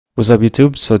What's up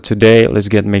YouTube? So today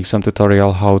let's make some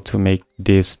tutorial how to make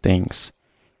these things.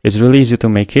 It's really easy to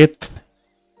make it.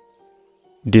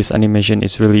 This animation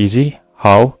is really easy.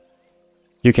 How?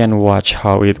 You can watch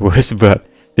how it was, but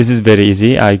this is very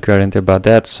easy. I guarantee about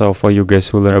that. So for you guys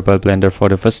who learn about Blender for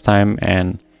the first time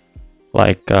and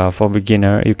for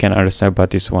beginner, you can understand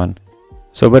about this one.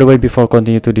 So by the way, before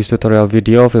continue to this tutorial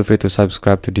video, feel free to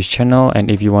subscribe to this channel,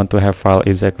 and if you want to have file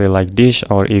exactly like this,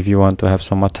 or if you want to have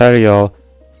some material,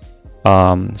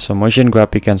 some motion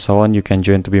graphic and so on, you can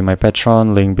join to be my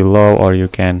patron, link below, or you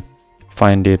can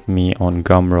find it me on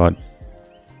GUMROAD,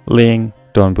 link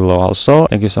down below also.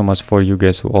 Thank you so much for you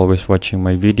guys who always watching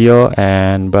my video,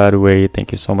 and by the way,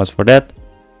 thank you so much for that.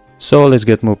 So let's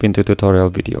get move into tutorial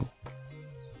video.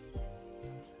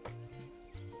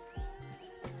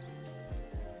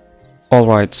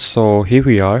 Alright, so here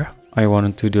we are. I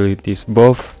wanted to delete this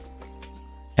both,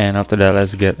 and after that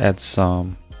let's add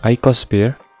some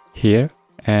icosphere here,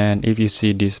 and if you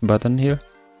see this button here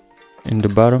in the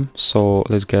bottom, so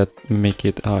let's make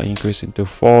it increase into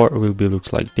 4, will be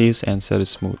looks like this, and set it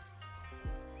smooth,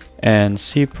 and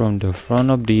see from the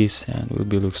front of this, and will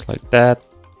be looks like that.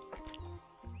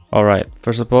 Alright,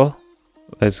 first of all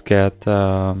let's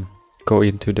go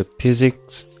into the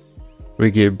physics,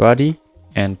 Riggid Body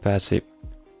and passive,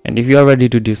 and if you are ready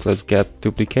to do this, let's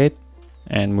duplicate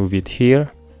and move it here,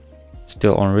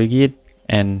 still on rigid,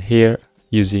 and here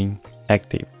using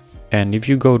active. And if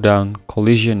you go down,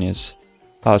 collisions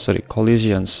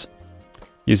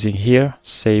using here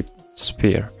shape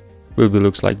sphere, will be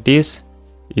looks like this.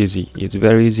 Easy, it's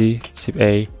very easy. Shift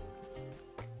A,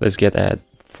 let's add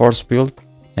force build,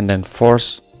 and then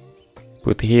force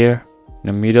put here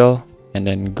in the middle, and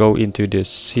then go into the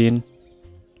scene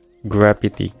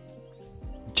gravity,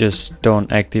 just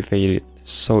don't activate it.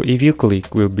 So if you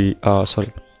click, will be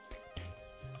sorry,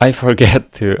 I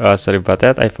forget to sorry about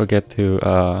that, I forget to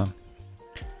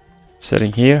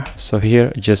setting here. So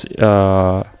here just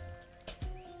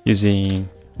using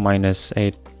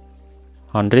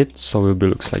 -800, so will be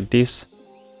looks like this.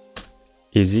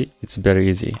 Easy, it's very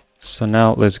easy. So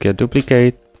now let's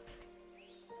duplicate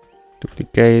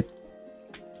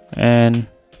and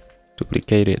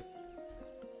duplicate it.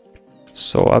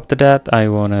 So after that I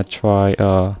wanna try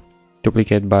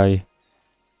duplicate by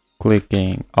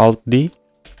clicking Alt D,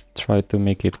 try to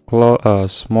make it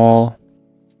small,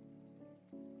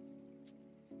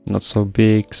 not so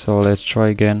big. So let's try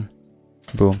again.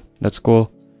 Boom, that's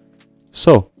cool.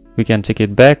 So we can take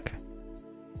it back,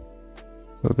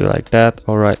 will be like that.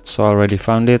 Alright, so I already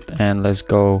found it, and let's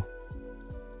go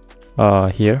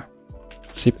here,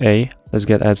 Shift A, let's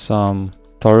add some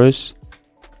torus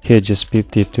here, just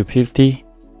 50 to 50,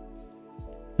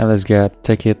 and let's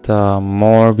take it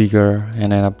more bigger,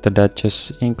 and then after that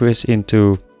just increase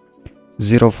into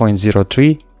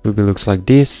 0.03, will be looks like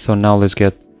this. So now let's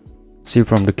see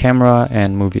from the camera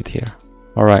and move it here.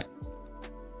 Alright,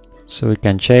 so we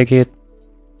can check it,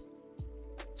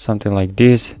 something like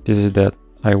this. This is that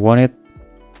I want it,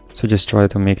 so just try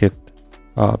to make it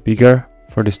bigger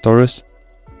for this torus,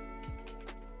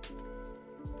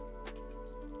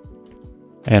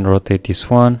 and rotate this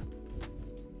one,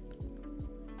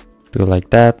 do like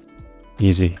that.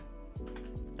 Easy.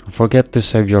 Don't forget to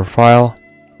save your file.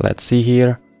 Let's see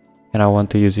here, and I want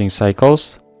to using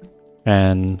cycles,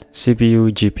 and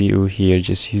CPU GPU here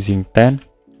just using 10,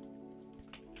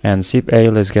 and Shift A,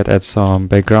 let's add some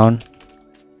background,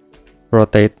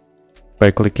 rotate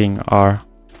by clicking R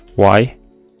Y.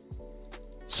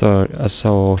 So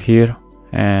here,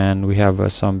 and we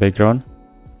have some background,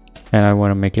 and I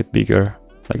want to make it bigger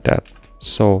like that.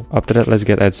 So after that let's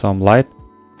add some light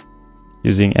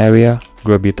using area,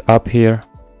 grab it up here,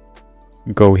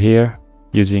 go here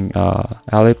using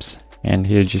ellipse, and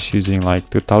here just using like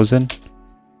 2000,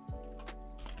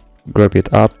 grab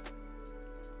it up.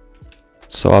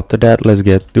 So after that let's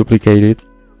duplicate it,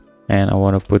 and I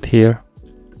want to put here,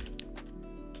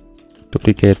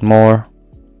 duplicate more,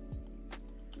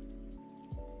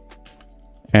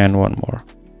 and one more,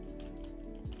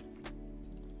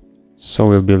 so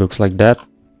will be looks like that.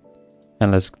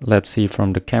 And let's see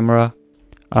from the camera.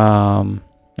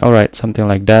 Alright, something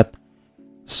like that.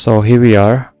 So here we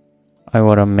are. I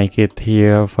want to make it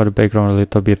here for the background a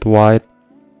little bit white,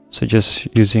 so just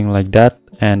using like that,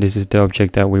 and this is the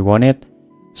object that we wanted.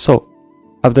 So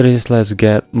after this let's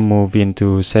move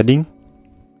into setting,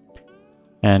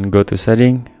 and go to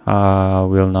setting.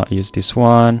 We'll not use this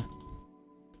one.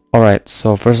 Alright,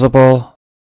 so first of all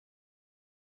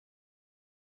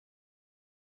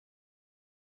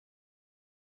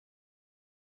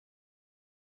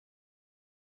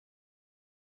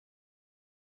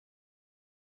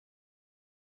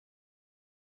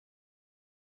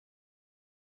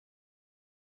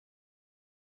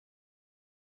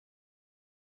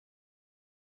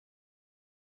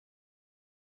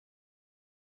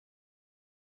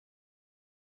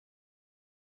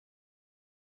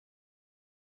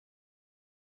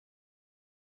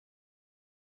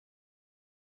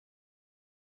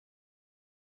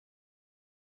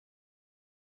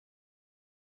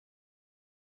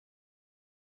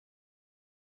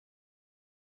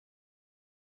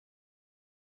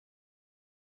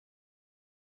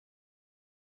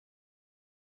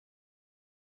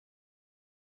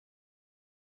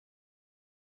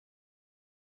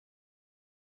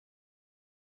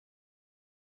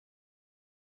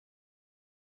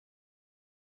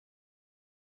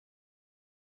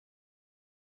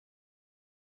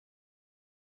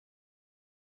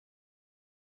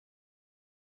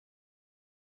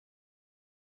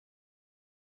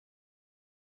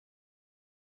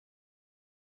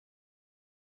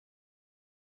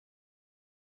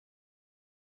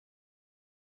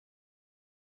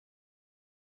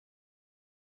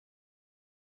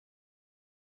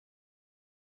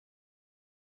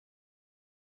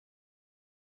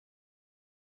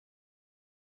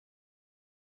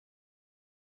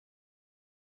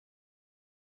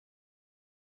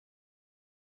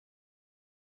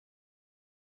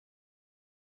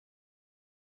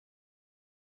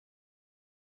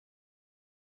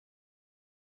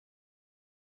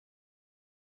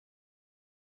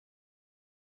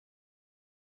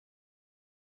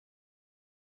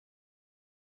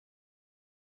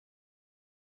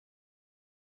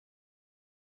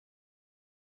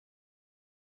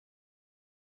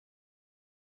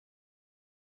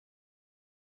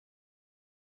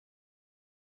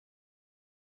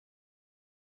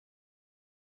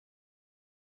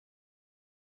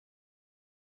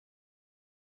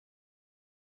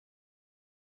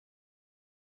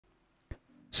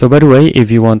So by the way,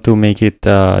 if you want to make it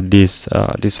this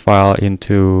file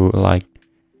into like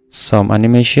some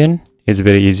animation, it's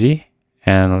very easy.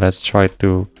 And let's try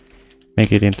to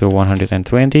make it into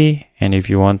 120. And if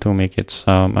you want to make it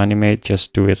some animate,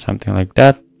 just do it something like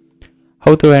that.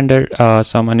 How to render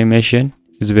some animation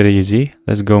is very easy.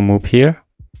 Let's go move here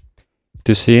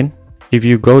to scene. If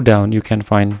you go down, you can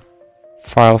find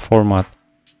file format.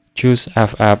 Choose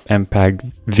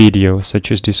FFmpeg video. So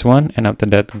choose this one, and after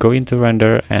that go into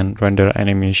render and render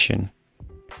animation.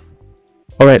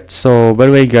 Alright, so by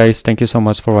the way guys, thank you so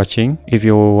much for watching. If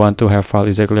you want to have file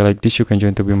exactly like this, you can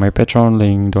join to be my Patreon,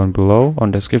 link down below on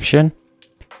description.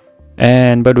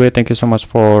 And by the way, thank you so much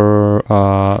for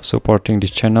supporting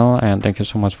this channel, and thank you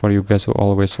so much for you guys who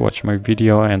always watch my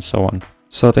video and so on.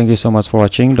 So thank you so much for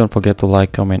watching. Don't forget to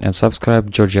like, comment and subscribe.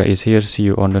 Georgia is here. See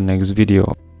you on the next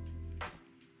video.